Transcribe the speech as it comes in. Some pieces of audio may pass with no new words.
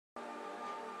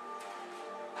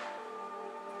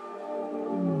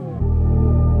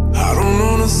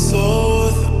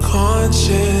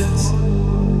chance.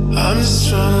 I'm just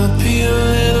trying to be a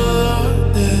little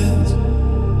honest,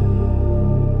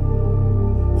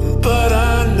 but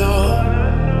I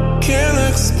know can't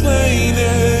explain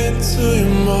it to you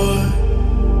more.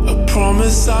 I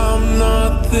promise I'm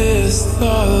not this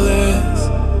thoughtless.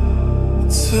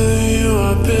 To you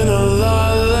I've been a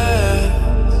lot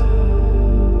less.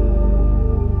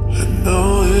 I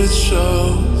know it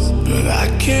shows, but I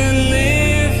can't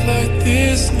live like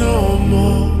this no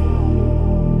more.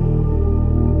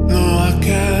 No, I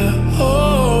can't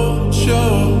hold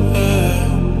your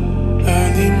hand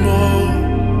anymore.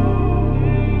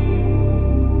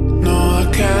 No, I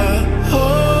can't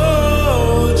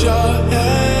hold your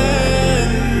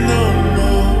hand no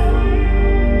more.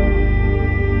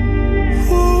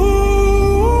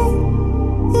 Ooh,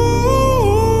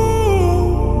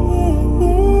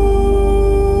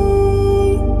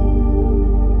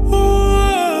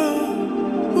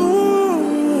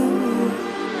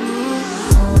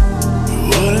 you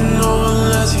wouldn't know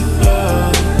unless you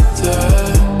felt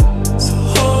it. So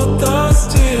hold those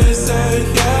tears and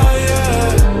yeah, yeah.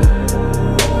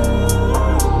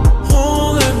 Oh,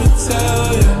 let me tell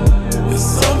you, it's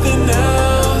something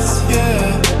else, yeah.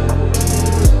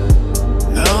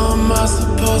 Now am I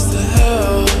supposed to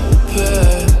help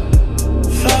it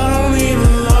if I don't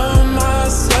even love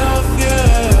myself,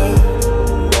 yeah?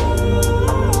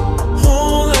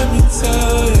 Oh, let me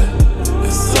tell you,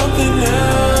 it's something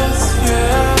else,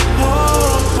 yeah.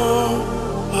 Oh,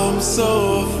 I'm so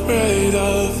afraid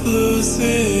of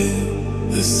losing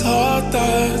this heart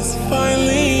that's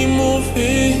finally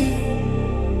moving.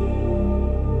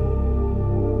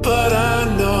 But I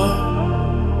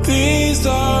know these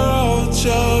are all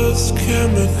just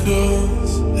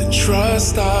chemicals, and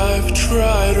trust I've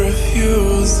tried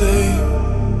refusing.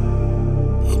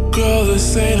 But girl,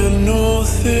 this ain't a new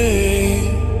thing.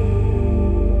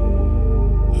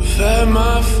 I've had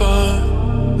my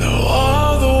fun, now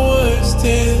all the worst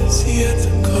is yet to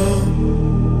come.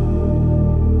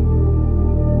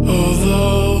 All the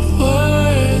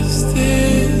worst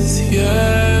is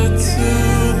yet to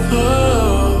come.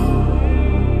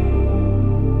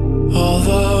 All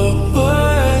the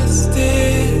worst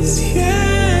is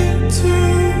yet to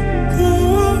come.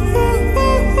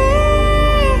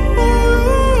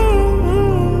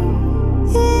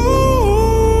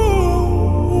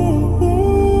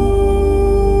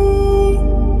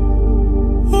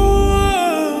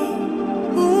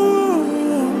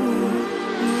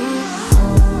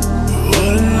 You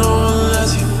wouldn't know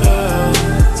unless you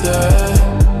felt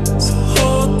it. So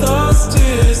hold those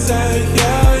tears and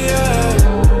yeah, yeah.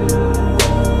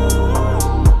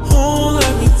 Oh,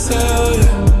 let me tell you,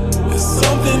 it's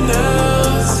something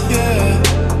else, yeah.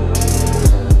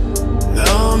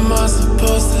 Now am I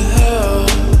supposed to help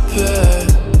it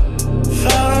if I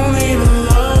don't even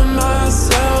love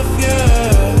myself,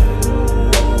 yeah?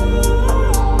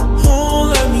 Oh,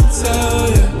 let me tell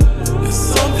you, it's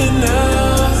something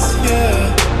else, yeah.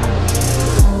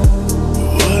 You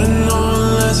wouldn't know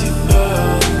unless you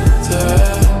felt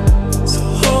it. So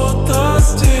hold those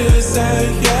tears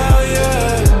and yeah,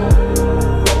 yeah.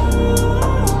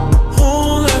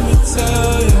 Oh, let me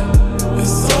tell you,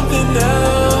 it's something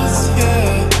else,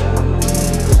 yeah.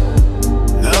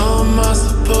 Now am I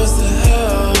supposed to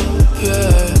help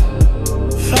it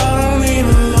if I don't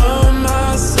even love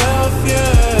myself, yeah?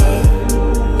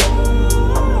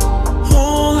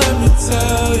 Oh, let me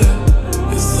tell you,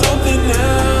 it's something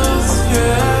else,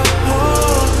 yeah.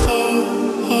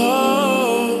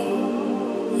 Oh,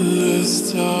 this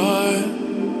time,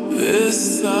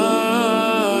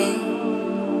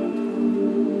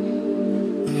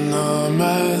 and I'm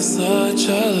at such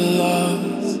a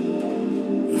loss.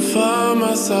 Find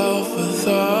myself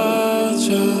without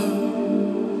you.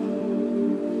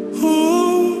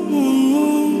 Ooh,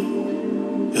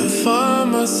 and find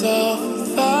myself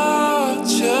without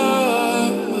you.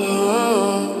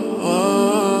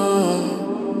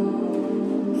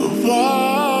 Why?